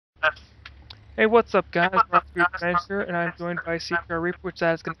Hey, what's up, guys? Rock Adventure, and I'm joined by Secret Reaper, which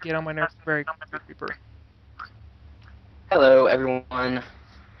that is going to get on my nerves very quickly, Reaper. Hello, everyone.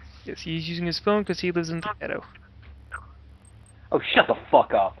 Yes, he's using his phone because he lives in the ghetto. Oh, shut the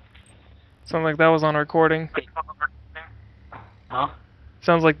fuck up. Sounds like that was on a recording. Huh?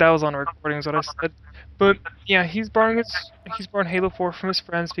 Sounds like that was on a recording, is what I said. But yeah, he's borrowing Halo 4 from his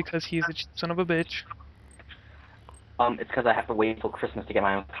friends because he's a cheap son of a bitch. It's because I have to wait until Christmas to get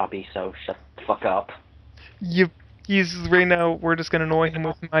my own copy, so shut the fuck up. You, he's right now. We're just gonna annoy him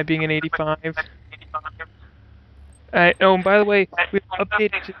with my being an 85. Oh, and by the way, we've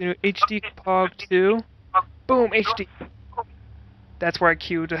updated to the new HD Pog 2. Boom, HD. That's where I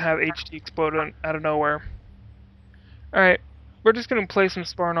queued to have HD explode out of nowhere. Alright, we're just gonna play some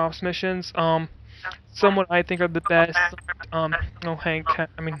Spartan Ops missions. Someone I think are the best. No, Hank.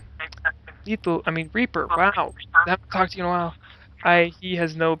 Lethal. Reaper. Wow, I haven't talked to you in a while. He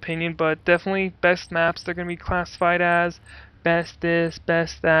has no opinion, but definitely best maps. They're gonna be classified as best this,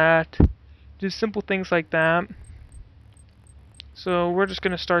 best that. Just simple things like that. So we're just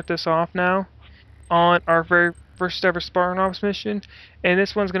gonna start this off now on our very first ever Spartan Ops mission, and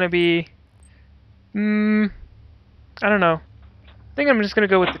this one's gonna be, I don't know. I think I'm just gonna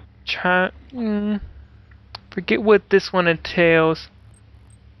go with the chat. Forget what this one entails.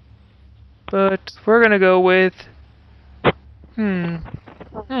 But we're gonna go with hmm.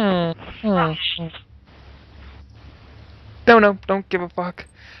 No, don't give a fuck.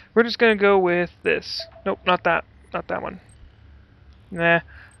 We're just gonna go with this. Nope, not that. Not that one. Nah.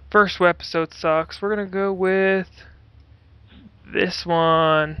 First episode sucks. We're gonna go with this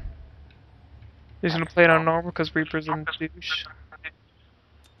one. He's gonna play it on normal because Reaper's a douche.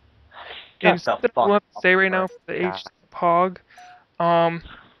 And Shut the something we'll fuck have to up. say right now for the HD Pog.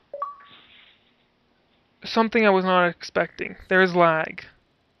 Something I was not expecting. There is lag.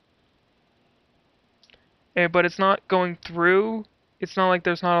 But it's not going through. It's not like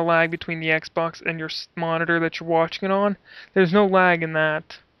there's not a lag between the Xbox and your monitor that you're watching it on. There's no lag in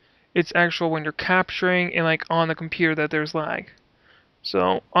that. It's actual when you're capturing and like on the computer that there's lag.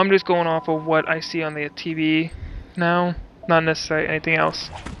 So I'm just going off of what I see on the TV now, not necessarily anything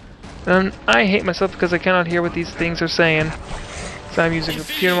else. And I hate myself because I cannot hear what these things are saying. So I'm using a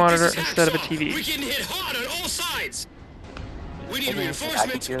computer monitor instead of a TV. We're getting hit hard on all sides. We need I can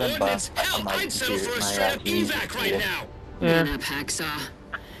reinforcements, hear them, ordnance. but Hell, on my I'd settle computer, for a my straight up TV evac right now. Yeah. Man up, Hacksaw.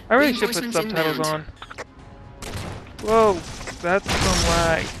 I really should put subtitles on. Whoa, that's some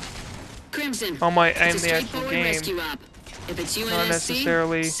lag. Crimson. On my It's a the actual straightforward game. rescue op. If it's UNSC, Not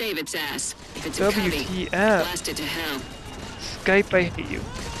necessarily save its ass. If it's a cubby, WTF. blast it to hell. Skype, I hate you.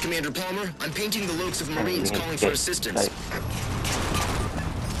 Commander Palmer, I'm painting the looks of Marines calling for assistance.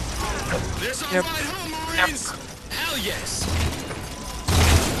 This our Yep. ride home, Marines? Hell yes.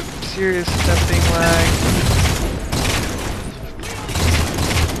 Serious stepping lag.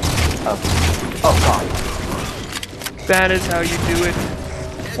 Oh god. That is how you do it.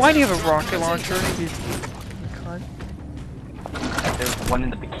 Why do you have a rocket launcher? You cunt. There's one in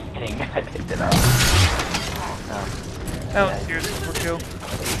the beginning. I picked it up. That was serious overkill.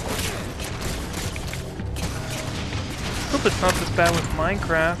 Hope it's not this bad with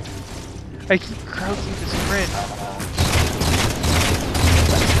Minecraft. I keep crouching to sprint.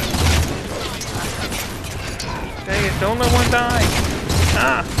 Dang it, don't let one die!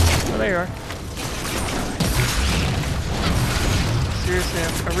 Ah! Oh, there you are. Seriously,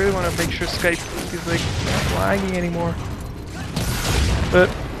 I really want to make sure Skype is like not lagging anymore. But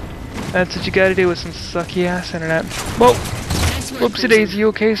that's what you gotta do with some sucky ass internet. Whoa! Whoopsie daisy, you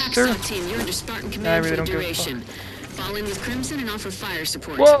okay, sir? Hacksaw team, you're under Spartan I command really for don't the give a fuck. duration. Fall in with Crimson and offer fire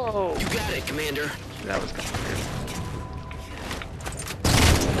support. Whoa! You got it, Commander. That was kind of weird.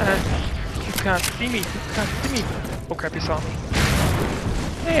 You can't see me. You can't see me. Oh crap, you saw me.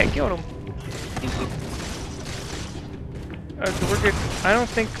 Hey, I killed him. So we're good. I don't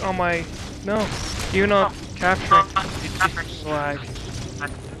think on my... No. Even on capturing, it's lag.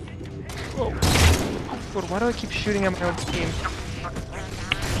 Whoa. God, why do I keep shooting at my own team?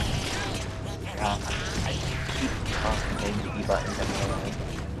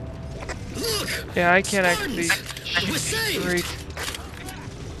 Look! Yeah, I can't actually We're saved! straight.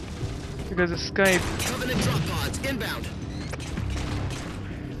 Because of Skype. Covenant drop pods inbound.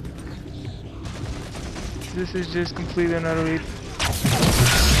 This is just completely and utterly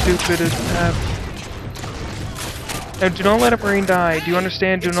stupid as F. Now, do not let a Marine die. Do you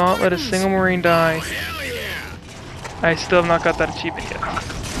understand? Do not let a single Marine die. Hell yeah! I still have not got that achievement yet.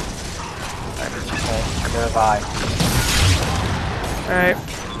 Goodbye. Alright.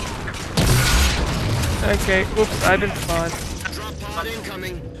 Okay, whoops, I didn't spawn. Drop pod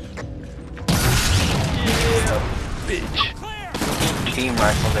incoming. bitch. Team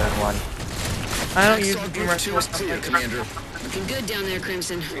rifle there in one. I don't use Axon beam Group 2 is rifle. clear, Commander. Looking good down there,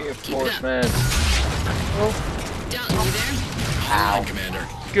 Crimson. Keep it up. Reinforcements. Oh, Dalton, you there? Online, Commander.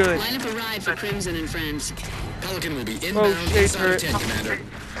 good. Line up a ride for Crimson and friends. Pelican will be inbound shade inside of turret. 10, Commander.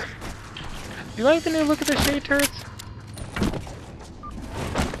 You like the new look of the shade turrets?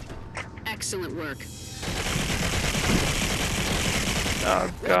 Excellent work. Oh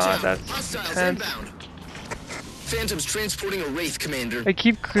Watch god, out. that's Hostiles intense. inbound. Phantom's transporting a Wraith, Commander. I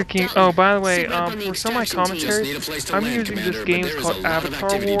keep clicking. Oh, by the way, Sit rep on the for some of my extraction team. Just need a commentaries, place to I'm land, using Commander, this but game there is called a lot of Avatar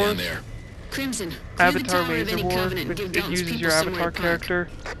activity down Wars. there. Crimson, clear the Avatar tower of Laser any Wars, covenant and which give it Dalton's uses people your somewhere avatar to park. character,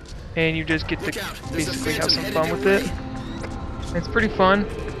 and you just get to Look out. There's a basically have Phantom some headed fun your with way. it. It's pretty fun.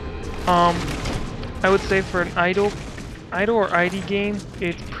 I would say for an idle or ID game,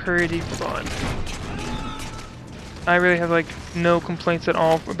 it's pretty fun. I really have like no complaints at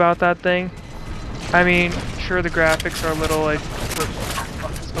all about that thing. I mean, sure the graphics are a little like, what the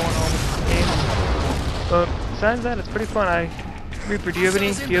fuck is going on with this game? But besides that, it's pretty fun. Reaper, do you have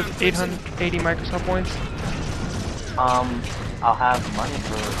 880 Microsoft points? I'll have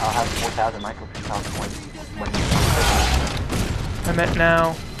 4,000 Microsoft points when you I meant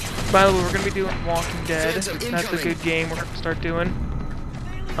now. By the way, we're gonna be doing Walking Dead. Phantom That's a incoming. good game we're gonna start doing.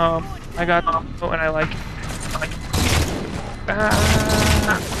 I got and I like it.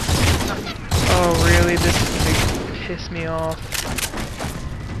 Ah. Oh really? This is gonna piss me off.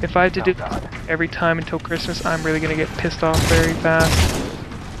 If I have to do God. every time until Christmas, I'm really gonna get pissed off very fast.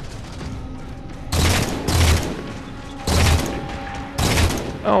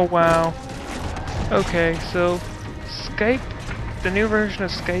 Oh wow. Okay, so Skype, the new version of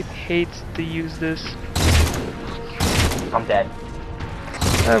Skype hates to use this. I'm dead.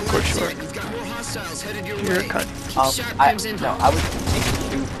 Of course you are. You've got more hostiles headed your You're a way. cunt. Sharp, I Crimson. was thinking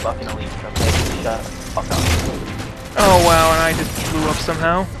too fucking elite, okay? Shut the fuck up. Oh wow, and I just blew up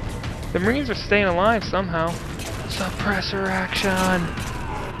somehow. The Marines are staying alive somehow. Suppressor action!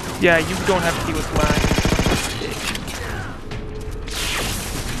 Yeah, you don't have to deal with lag.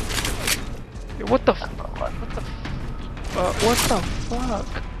 Yeah, what the what the fuck?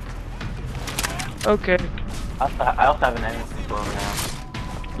 Okay. I also have an enemy controller now.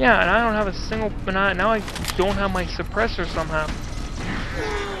 Yeah, and I don't have a single banana. Now I don't have my suppressor somehow.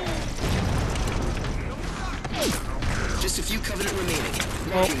 Just a few Covenant remaining.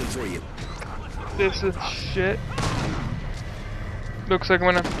 Well, Marking them for you. this is shit. Looks like I'm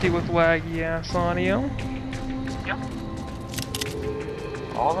gonna have to deal with laggy ass audio.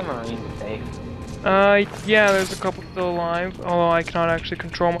 All the Marines safe. Yeah, there's a couple still alive, although I cannot actually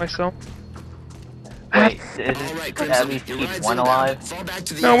control myself. Wait, is All right, it Crimson. at least Your keep ride's one inbound. alive? Fall back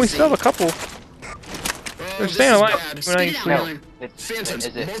to the No, we AC. still have a couple. Oh, They're this staying is alive. bad. When I Speed it up, sleep. Miller. Phantoms,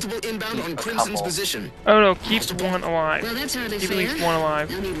 is it multiple inbound keep on a Crimson's couple? position. Oh no, keep one alive. Well, that's hardly Keep fair. at least one alive.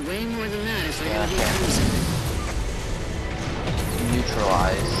 I'll need way more than that if I Yeah, gotta be okay. Crimson.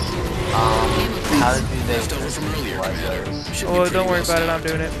 Neutralize. How do they Left over from earlier, neutralize Commander. those? Should be Oh, pretty don't worry well about it, I'm stocked.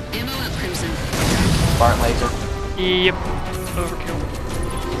 doing it. Ammo up, Crimson. Spartan laser. Yep. Overkill.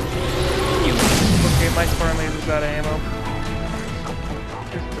 Okay, my Spartan laser's out of ammo.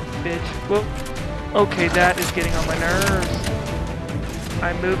 Just a bitch. Well, okay, that is getting on my nerves.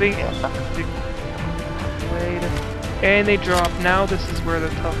 I'm moving. Wait. And they drop. Now this is where the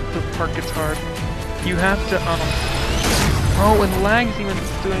part gets hard. You have to, oh, and the lag's even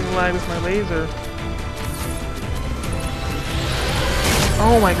doing lag with my laser.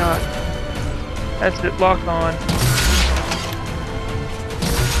 Oh my god. That's it, locked on.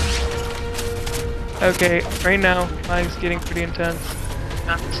 Okay, right now, lag's getting pretty intense.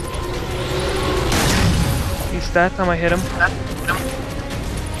 These stats, how I hit him.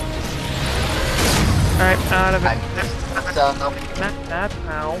 Alright, out of it. So, That's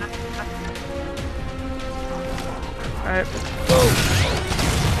how. Alright.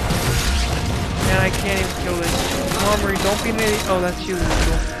 Man, I can't even kill this. Come on, Marie, don't be an idiot. Oh, that's you,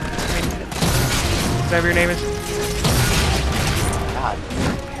 Lethal. Whatever your name is. God,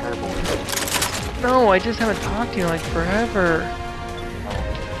 terrible. No, I just haven't talked to you in like forever.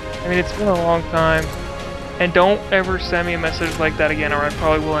 I mean, it's been a long time. And don't ever send me a message like that again, or I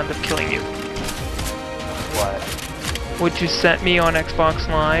probably will end up killing you. What? What you sent me on Xbox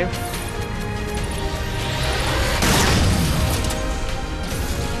Live.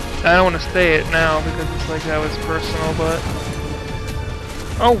 I don't want to say it now because it's like that was personal, but...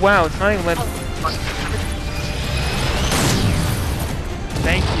 Oh wow, it's not even letting...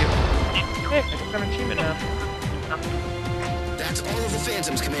 Thank you. Hey, I just got an achievement now. That's all of the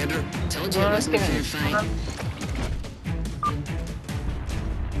Phantoms, Commander. Told you it wasn't a fair fight.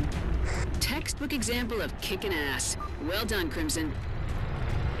 Text textbook example of kicking ass. Well done, Crimson.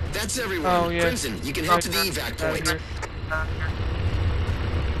 That's everyone. Oh, yeah. Crimson, you can head to the evac point. Here.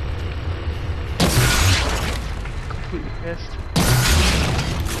 Completely missed.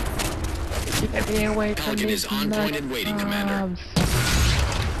 Get me away from Pelican these is on point and waiting, Commander. mobs.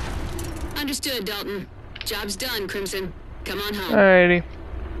 Understood, Dalton. Job's done, Crimson. Come on home. Alrighty.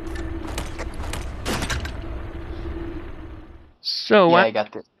 So, Yeah, I I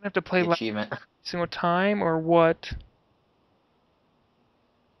got the have to play achievement. every single time, or what?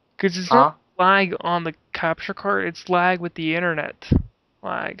 Because it's Huh? not lag on the capture card, it's lag with the internet.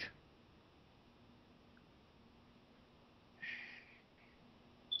 Lag.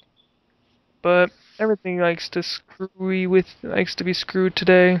 But everything likes to likes to be screwed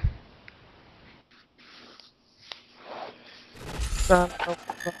today. I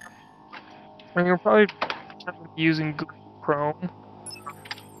mean, you're probably using Google Chrome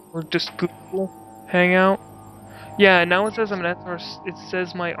or just Google Hangout. Yeah, now it says I'm an SR. It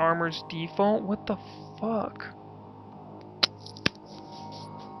says my armor's default. What the fuck?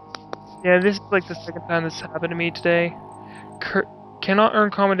 Yeah, this is like the second time this happened to me today. Cannot earn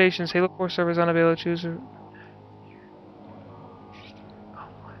commendations. Halo 4 servers unavailable. Choose.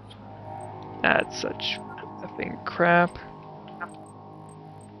 That's such effing crap.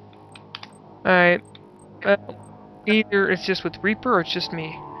 Alright. Well, either it's just with Reaper or it's just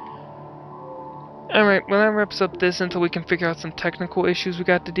me. Alright, well that wraps up this until we can figure out some technical issues we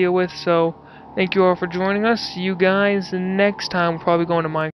got to deal with. So, thank you all for joining us. See you guys next time. We're probably going to Minecraft.